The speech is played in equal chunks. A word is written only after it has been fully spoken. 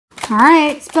All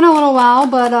right, it's been a little while,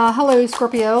 but hello,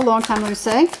 Scorpio. Long time no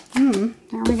say.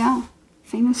 There we go.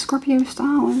 Famous Scorpio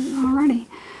style already.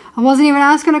 I wasn't even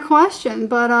asking a question,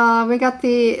 but we got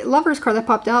the Lovers card that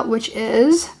popped out, which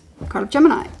is a card of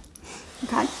Gemini.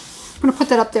 Okay, I'm going to put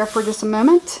that up there for just a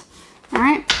moment. All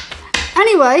right.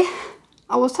 Anyway,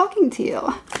 I was talking to you.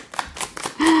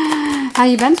 How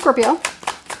you been, Scorpio?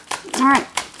 All right.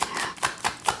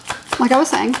 Like I was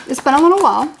saying, it's been a little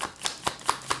while.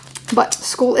 But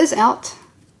school is out,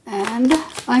 and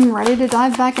I'm ready to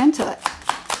dive back into it.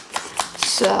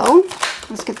 So,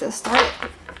 let's get this started.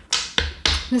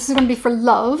 This is going to be for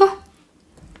love.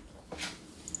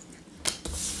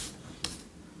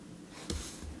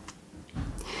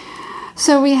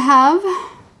 So we have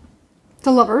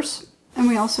the Lovers, and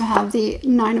we also have the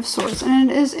Nine of Swords, and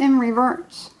it is in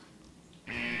reverse.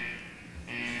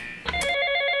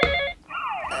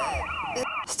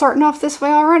 Starting off this way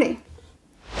already.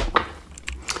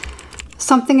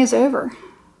 Something is over.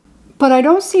 But I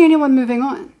don't see anyone moving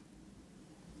on.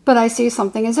 But I see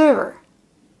something is over.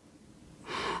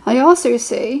 I also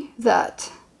see that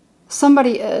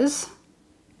somebody might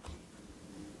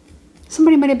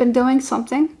have been doing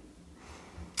something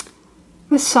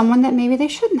with someone that maybe they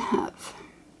shouldn't have.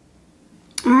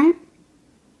 Alright?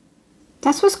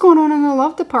 That's what's going on in the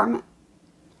love department.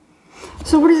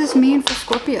 So what does this mean for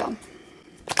Scorpio?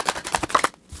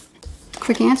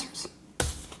 Quick answers.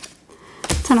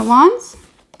 Ten of Wands.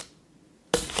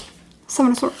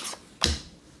 Seven of Swords.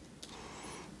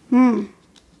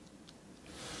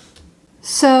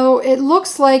 So it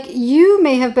looks like you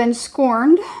may have been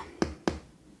scorned.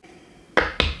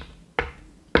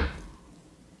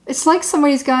 It's like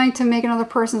somebody's going to make another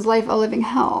person's life a living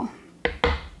hell.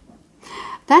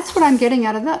 That's what I'm getting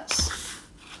out of this.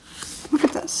 Look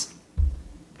at this.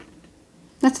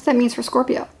 That's what that means for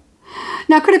Scorpio.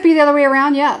 Now, could it be the other way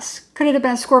around? Yes. Could it have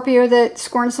been a Scorpio that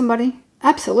scorned somebody?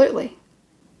 Absolutely.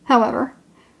 However,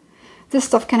 this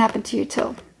stuff can happen to you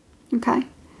too. Okay?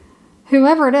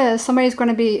 Whoever it is, somebody's going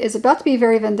to be, is about to be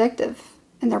very vindictive,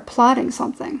 and they're plotting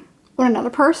something on another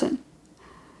person.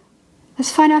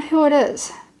 Let's find out who it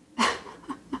is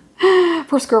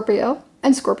for Scorpio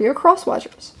and Scorpio cross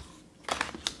watchers.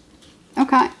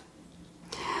 Okay.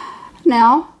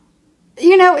 Now,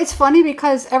 you know, it's funny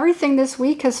because everything this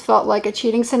week has felt like a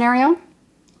cheating scenario.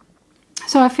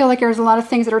 So I feel like there's a lot of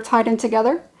things that are tied in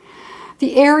together.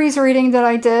 The Aries reading that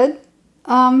I did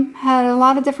had a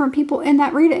lot of different people in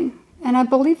that reading. And I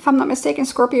believe, if I'm not mistaken,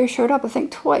 Scorpio showed up, I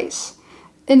think, twice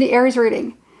in the Aries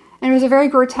reading. And it was a very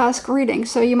grotesque reading,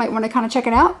 so you might want to kind of check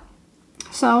it out.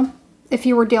 So if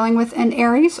you were dealing with an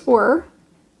Aries, or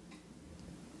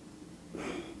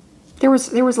there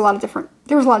was a lot of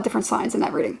different signs in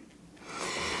that reading.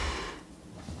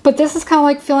 But this is kind of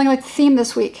like feeling like the theme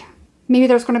this week. Maybe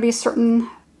there's going to be certain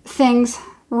things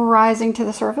rising to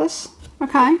the surface.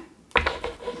 Okay.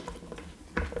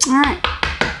 All right.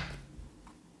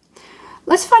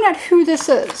 Let's find out who this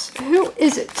is. Who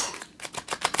is it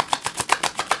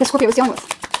that Scorpio is dealing with?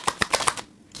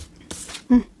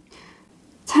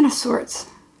 Ten of Swords.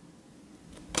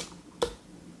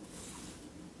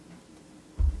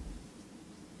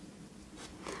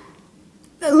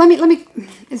 Let me,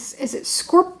 is it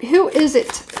Scorpio? Who is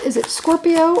it? Is it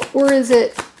Scorpio, or is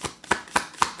it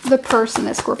the person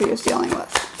that Scorpio is dealing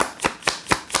with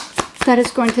that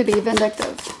is going to be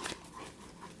vindictive?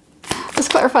 Let's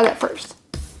clarify that first.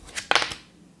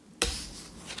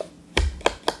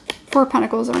 Four of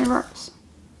Pentacles in reverse.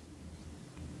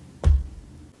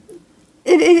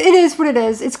 It is what it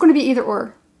is. It's going to be either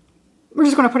or. We're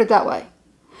just going to put it that way.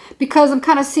 Because I'm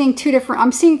kind of seeing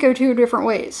I'm seeing it go two different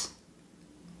ways.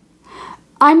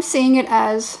 I'm seeing it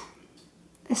as,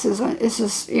 this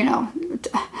is, you know,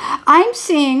 I'm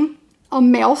seeing a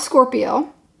male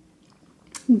Scorpio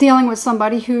dealing with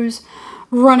somebody who's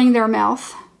running their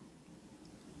mouth,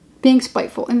 being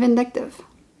spiteful and vindictive.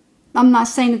 I'm not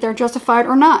saying that they're justified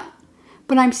or not,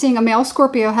 but I'm seeing a male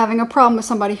Scorpio having a problem with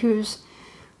somebody who's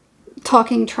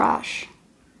talking trash.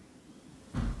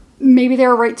 Maybe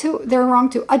they're right too, they're wrong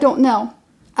too. I don't know.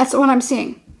 That's what I'm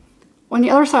seeing. On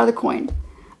the other side of the coin,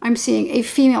 I'm seeing a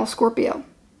female Scorpio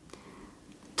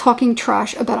talking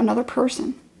trash about another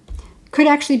person. Could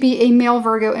actually be a male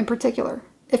Virgo in particular.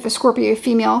 If a Scorpio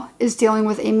female is dealing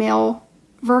with a male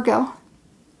Virgo,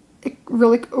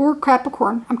 or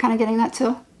Capricorn, I'm kind of getting that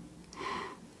too.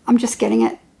 I'm just getting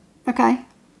it, okay?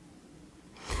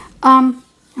 And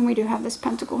we do have this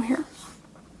pentacle here.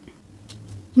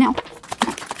 Now,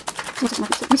 okay. Give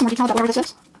me some more detail about whatever this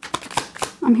is.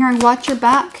 I'm hearing watch your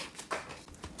back.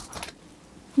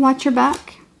 Watch your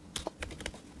back.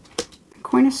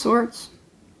 Coin of Swords.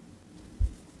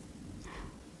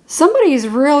 Somebody's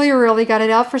really, really got it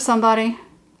out for somebody.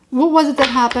 What was it that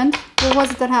happened? What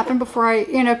was it that happened before I,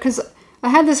 because I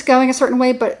had this going a certain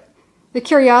way, but the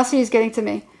curiosity is getting to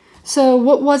me. So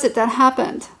what was it that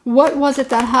happened? What was it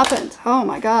that happened? Oh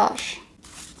my gosh.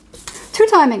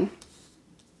 Two-timing.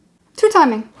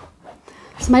 Two-timing.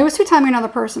 Somebody was two-timing another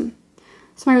person.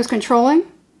 Somebody was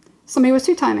controlling. Somebody was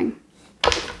two-timing.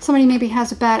 Somebody maybe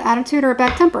has a bad attitude or a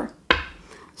bad temper.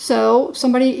 So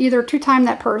somebody either two-timed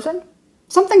that person.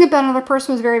 Something about another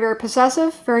person was very, very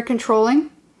possessive, very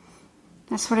controlling.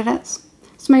 That's what it is.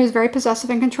 Somebody was very possessive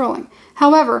and controlling.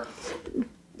 However,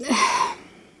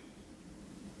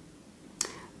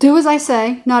 do as I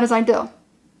say, not as I do.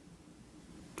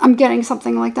 I'm getting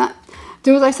something like that.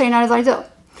 Do as I say, not as I do.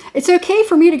 It's okay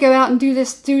for me to go out and do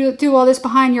this, do all this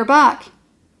behind your back.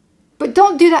 But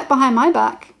don't do that behind my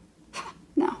back.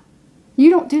 No. You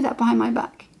don't do that behind my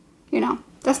back.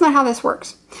 That's not how this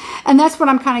works. And that's what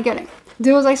I'm kind of getting.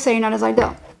 Do as I say, not as I do.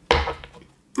 All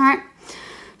right.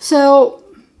 So,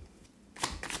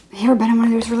 you ever been in one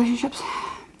of those relationships?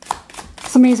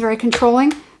 Somebody's very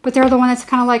controlling, but they're the one that's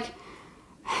kind of like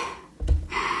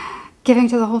giving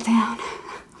to the whole town.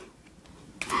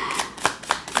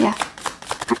 Yeah.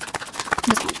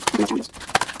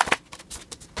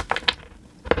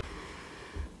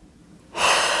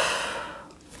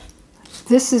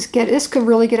 This could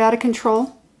really get out of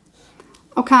control.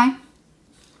 Okay.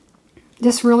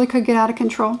 This really could get out of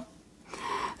control.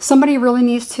 Somebody really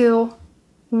needs to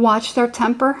watch their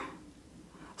temper.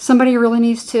 Somebody really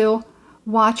needs to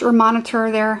watch or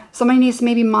monitor somebody needs to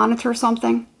maybe monitor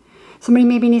something. Somebody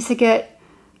maybe needs to get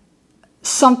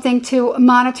something to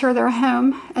monitor their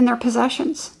home and their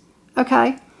possessions.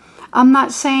 Okay? I'm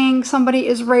not saying somebody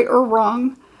is right or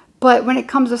wrong, but when it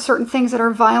comes to certain things that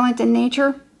are violent in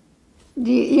nature,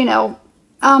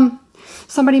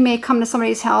 somebody may come to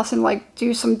somebody's house and like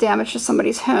do some damage to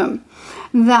somebody's home.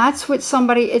 That's what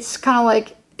it's kind of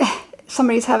like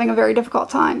somebody's having a very difficult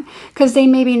time because they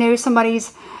maybe know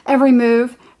somebody's every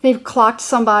move. They've clocked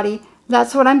somebody.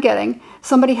 That's what I'm getting.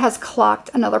 Somebody has clocked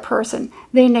another person.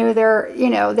 They know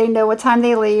they know what time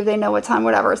they leave. They know what time,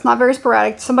 whatever. It's not very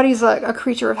sporadic. Somebody's a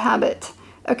creature of habit.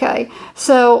 Okay,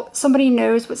 so somebody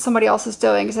knows what somebody else is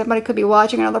doing. Somebody could be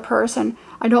watching another person.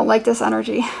 I don't like this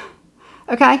energy.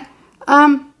 Okay,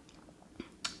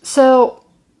 so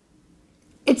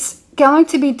it's going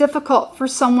to be difficult for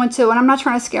someone to, and I'm not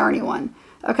trying to scare anyone,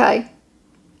 okay,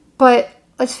 but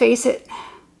let's face it,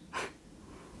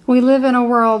 we live in a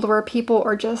world where people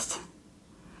are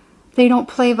they don't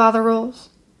play by the rules,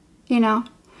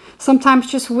 Sometimes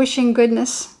just wishing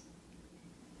goodness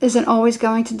isn't always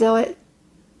going to do it.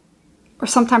 Or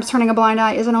sometimes turning a blind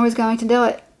eye isn't always going to do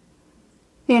it.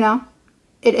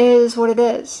 It is what it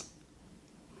is.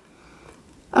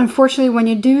 Unfortunately, when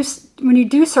you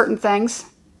do certain things,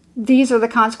 these are the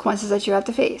consequences that you have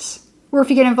to face. Or if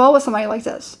you get involved with somebody like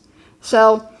this.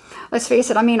 So, let's face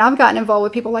it, I've gotten involved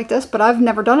with people like this, but I've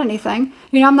never done anything.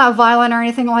 I'm not violent or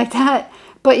anything like that.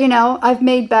 But, I've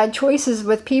made bad choices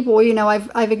with people.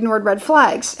 I've ignored red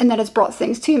flags, and that has brought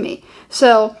things to me.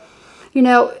 So,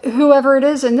 whoever it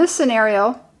is in this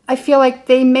scenario, I feel like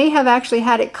they may have actually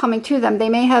had it coming to them. They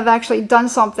may have actually done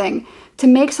something to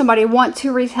make somebody want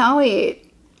to retaliate.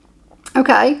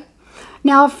 Okay?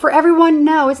 Now, for everyone,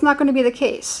 no, it's not going to be the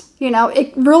case.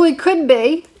 It really could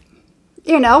be.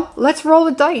 Let's roll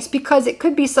the dice because it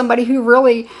could be somebody who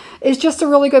really is just a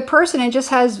really good person and just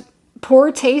has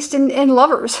poor taste in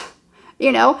lovers.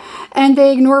 And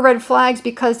they ignore red flags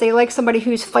because they like somebody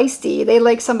who's feisty. They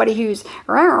like somebody who's,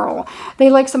 they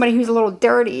like somebody who's a little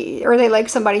dirty, or they like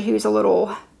somebody who's a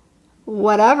little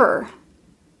whatever,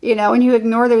 and you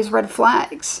ignore those red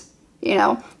flags,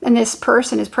 and this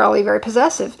person is probably very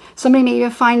possessive. Somebody may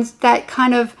even find that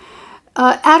kind of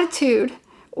attitude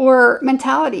or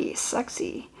mentality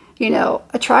sexy,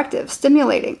 attractive,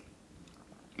 stimulating,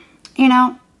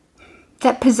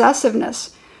 that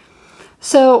possessiveness.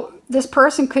 So this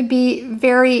person could be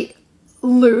very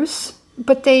loose,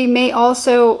 but they may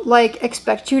also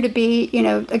expect you to be,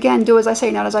 again, do as I say,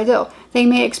 not as I do. They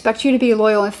may expect you to be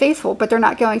loyal and faithful, but they're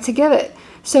not going to give it.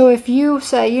 So if you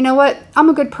say, you know what, I'm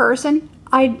a good person.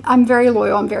 I'm very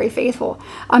loyal. I'm very faithful.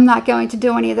 I'm not going to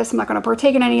do any of this. I'm not going to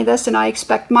partake in any of this. And I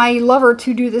expect my lover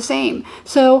to do the same.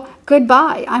 So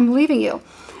goodbye. I'm leaving you.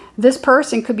 This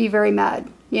person could be very mad,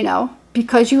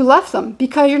 because you left them,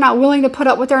 because you're not willing to put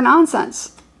up with their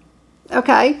nonsense.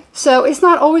 Okay, so it's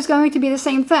not always going to be the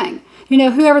same thing.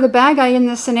 Whoever the bad guy in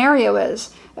this scenario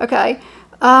is. Okay,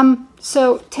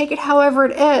 so take it however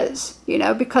it is,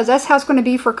 because that's how it's going to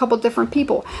be for a couple different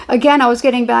people. Again, I was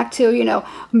getting back to,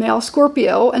 male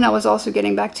Scorpio, and I was also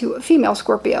getting back to a female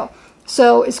Scorpio.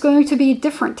 So it's going to be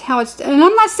different how it's, and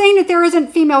I'm not saying that there isn't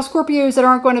female Scorpios that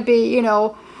aren't going to be, you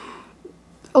know,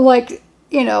 like,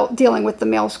 you know, dealing with the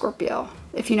male Scorpio,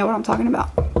 if you know what I'm talking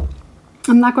about.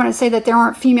 I'm not going to say that there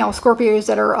aren't female Scorpios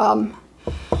that are,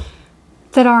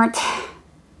 that aren't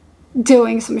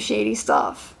doing some shady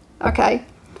stuff, okay?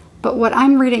 But what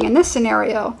I'm reading in this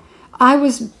scenario, I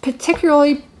was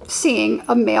particularly seeing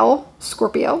a male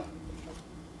Scorpio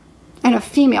and a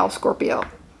female Scorpio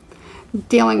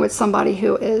dealing with somebody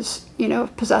who is, you know,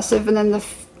 possessive, and then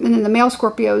the male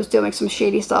Scorpio is doing some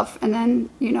shady stuff, and then,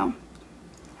 you know,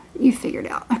 you figured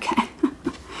out. Okay.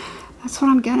 That's what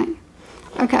I'm getting.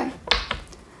 Okay.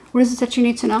 What is it that you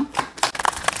need to know?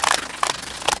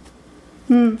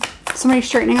 Somebody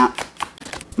straightening up.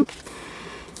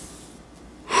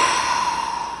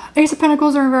 Ace of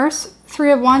Pentacles in reverse.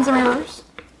 Three of Wands in reverse.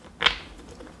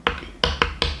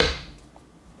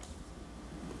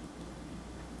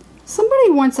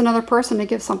 Somebody wants another person to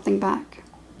give something back.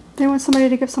 They want somebody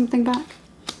to give something back.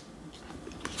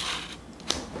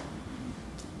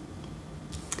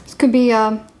 This could be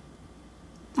a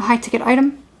high-ticket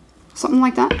item. Something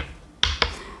like that.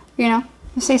 You know,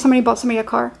 let's say somebody bought somebody a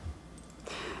car.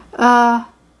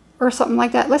 Or something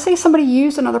like that. Let's say somebody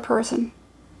used another person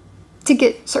to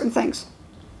get certain things.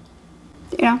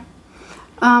 You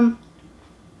know?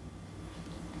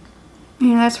 You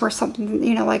know, that's where something,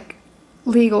 you know, like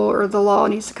legal or the law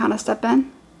needs to kind of step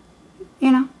in.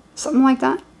 You know? Something like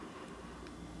that.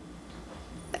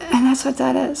 And that's what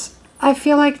that is. I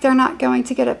feel like they're not going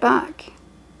to get it back.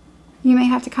 You may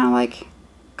have to kind of like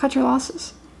cut your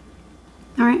losses.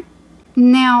 Alright?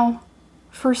 Now,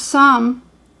 for some,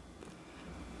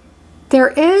 there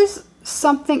is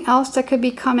something else that could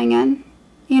be coming in.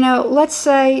 You know, let's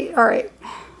say, alright.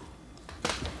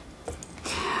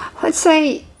 Let's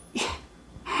say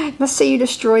you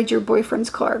destroyed your boyfriend's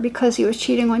car because he was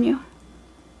cheating on you.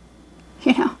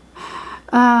 You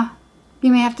know,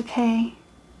 you may have to pay.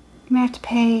 You may have to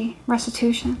pay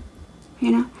restitution.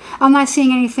 You know, I'm not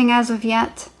seeing anything as of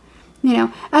yet. You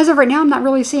know, as of right now, I'm not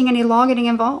really seeing any law getting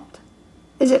involved.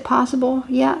 Is it possible?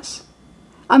 Yes.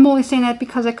 I'm only saying that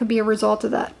because it could be a result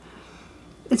of that.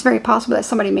 It's very possible that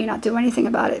somebody may not do anything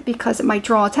about it because it might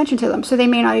draw attention to them. So they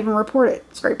may not even report it.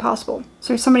 It's very possible.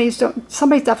 So somebody's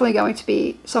definitely going to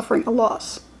be suffering a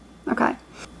loss. Okay.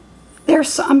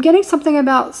 I'm getting something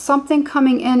about something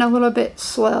coming in a little bit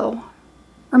slow.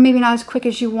 Or maybe not as quick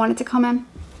as you want it to come in.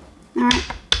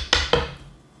 Alright.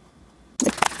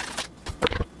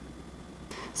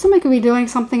 Somebody could be doing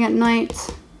something at night.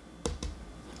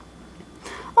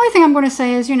 Only thing I'm going to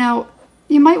say is, you know,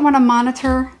 you might want to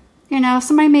monitor, you know,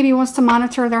 somebody maybe wants to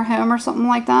monitor their home or something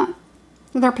like that,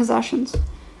 their possessions.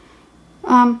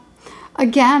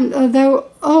 Again,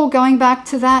 though, going back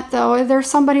to that, though, there's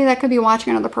somebody that could be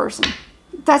watching another person.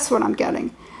 That's what I'm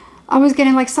getting. I was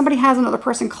getting like somebody has another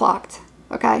person clocked,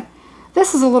 okay?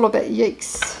 This is a little bit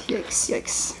yikes, yikes,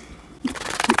 yikes.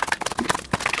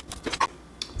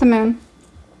 The moon.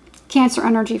 Cancer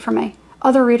energy for me.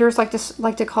 Other readers like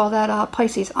to call that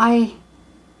Pisces.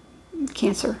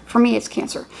 Cancer. For me, it's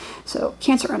Cancer. So,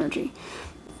 Cancer energy.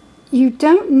 You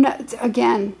don't know,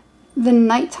 again, the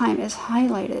nighttime is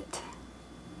highlighted.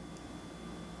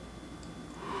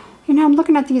 You know, I'm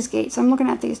looking at these gates. I'm looking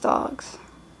at these dogs.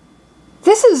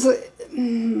 This is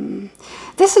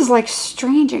like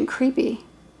strange and creepy.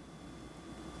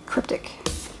 Cryptic.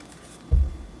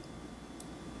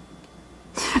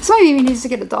 Somebody maybe needs to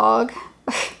get a dog.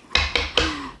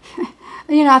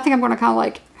 You know, I think I'm going to kind of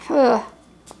like,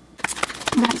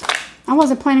 I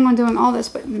wasn't planning on doing all this,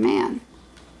 but man.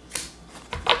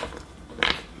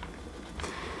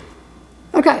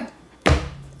 Okay.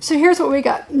 So here's what we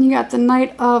got. You got the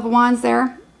Knight of Wands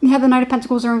there. You have the Knight of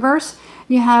Pentacles in reverse.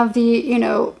 You have the, you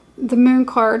know, the Moon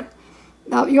card.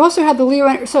 You also have the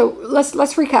Leo. So let's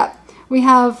recap. We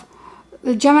have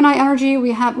the Gemini energy.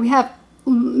 We have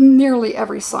nearly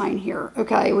every sign here.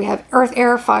 Okay. We have Earth,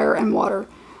 Air, Fire, and Water.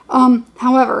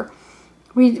 However,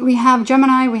 we have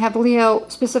Gemini, we have Leo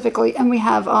specifically, and we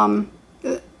have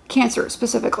Cancer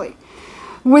specifically.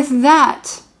 With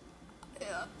that,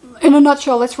 in a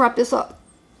nutshell, let's wrap this up.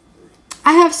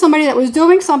 I have somebody that was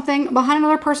doing something behind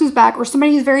another person's back, or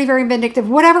somebody who's very, very vindictive,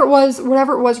 whatever it was,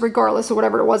 regardless of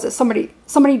whatever it was that somebody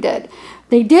did.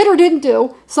 They did or didn't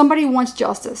do, somebody wants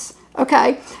justice.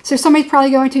 Okay? So somebody's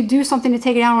probably going to do something to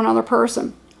take it out on another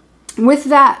person. With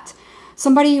that,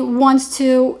 somebody wants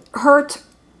to hurt,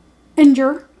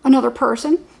 injure another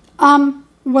person,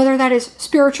 whether that is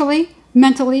spiritually,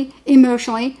 mentally,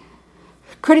 emotionally,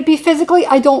 Could it be physically?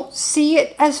 I don't see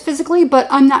it as physically, but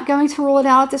I'm not going to rule it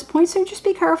out at this point, so just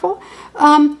be careful.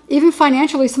 Even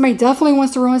financially, somebody definitely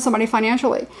wants to ruin somebody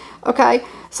financially, okay?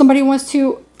 Somebody wants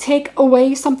to take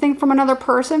away something from another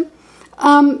person.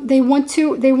 They want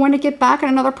to get back at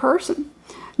another person.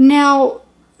 Now,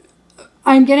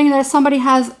 I'm getting that somebody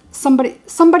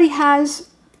has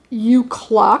you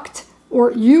clocked,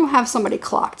 or you have somebody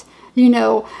clocked. You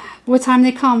know what time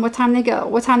they come, what time they go,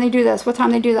 what time they do this, what time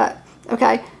they do that.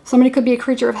 Okay, somebody could be a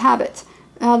creature of habit.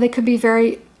 They could be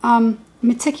very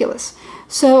meticulous.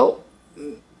 So,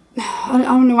 I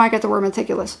don't know why I got the word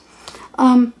meticulous.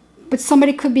 But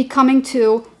somebody could be coming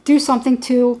to do something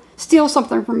to steal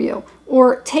something from you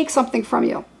or take something from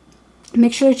you.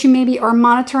 Make sure that you maybe are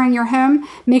monitoring your home.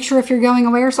 Make sure if you're going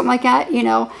away or something like that, you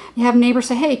know, you have neighbors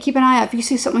say, hey, keep an eye out. If you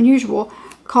see something unusual,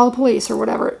 call the police or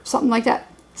whatever, something like that.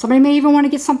 Somebody may even want to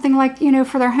get something like, you know,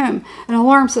 for their home, an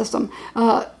alarm system,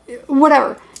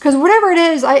 whatever. Because whatever it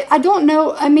is, I don't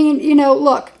know. I mean, you know,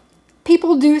 look,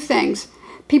 people do things.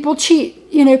 People cheat.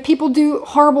 You know, people do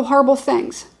horrible, horrible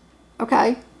things.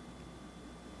 Okay?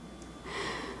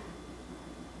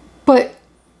 But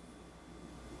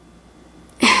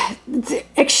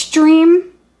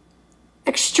extreme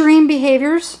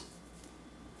behaviors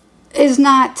is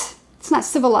not, it's not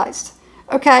civilized.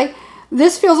 Okay?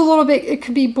 This feels a little bit, it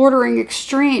could be bordering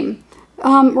extreme.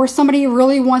 Where somebody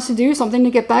really wants to do something to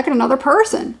get back at another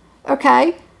person.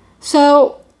 Okay?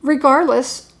 So,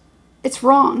 regardless, it's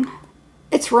wrong.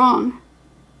 It's wrong.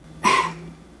 I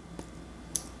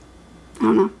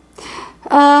don't know.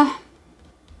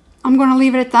 I'm going to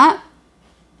leave it at that.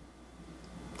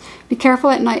 Be careful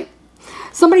at night.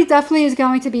 Somebody definitely is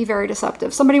going to be very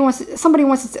deceptive. Somebody wants to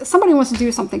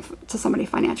do something to somebody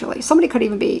financially. Somebody could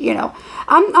even be, you know,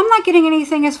 I'm not getting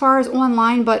anything as far as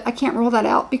online, but I can't rule that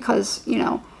out because, you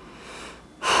know,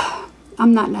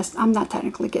 I'm not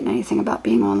technically getting anything about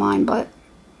being online, but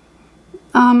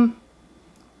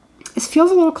this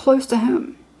feels a little close to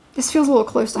home. This feels a little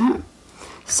close to home.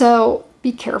 So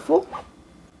be careful.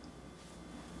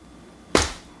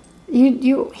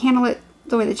 You handle it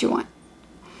the way that you want.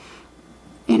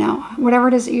 You know, whatever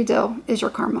it is that you do is your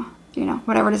karma. You know,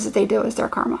 whatever it is that they do is their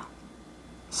karma.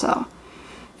 So,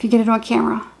 if you get it on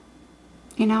camera,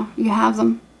 you know, you have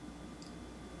them.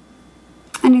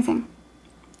 Anything.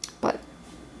 But,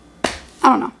 I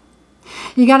don't know.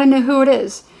 You got to know who it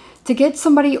is. To get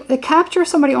somebody, to capture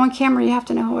somebody on camera, you have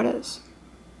to know who it is.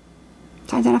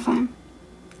 To identify them.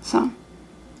 So.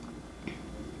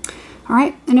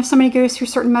 Alright, and if somebody goes through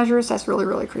certain measures, that's really,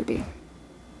 really creepy.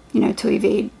 You know, to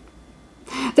evade.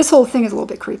 This whole thing is a little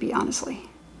bit creepy, honestly.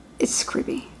 It's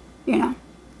creepy, you know.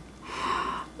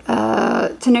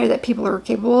 To know that people are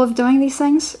capable of doing these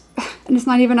things, and it's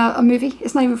not even a movie,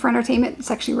 it's not even for entertainment, it's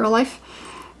actually real life,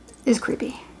 is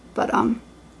creepy. But,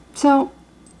 so,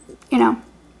 you know,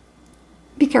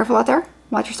 be careful out there,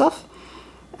 watch yourself,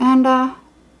 and, I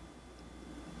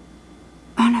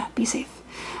don't know, be safe.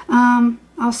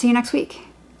 I'll see you next week.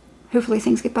 Hopefully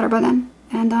things get better by then.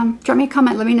 And drop me a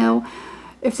comment. Let me know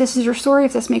if this is your story,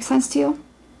 if this makes sense to you.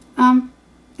 And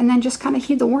then just kind of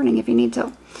heed the warning if you need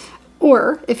to.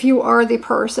 Or if you are the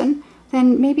person,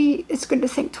 then maybe it's good to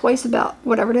think twice about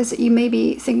whatever it is that you may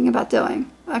be thinking about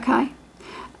doing. Okay?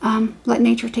 Let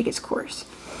nature take its course.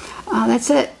 That's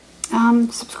it.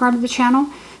 Subscribe to the channel.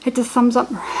 Hit the thumbs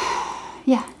up.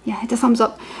 Yeah, hit the thumbs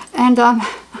up. And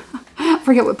I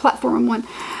forget what platform I'm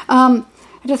on.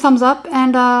 Hit a thumbs up,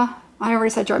 and I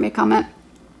already said drop me a comment.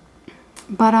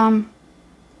 But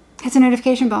hit the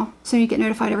notification bell so you get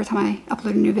notified every time I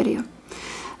upload a new video.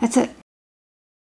 That's it.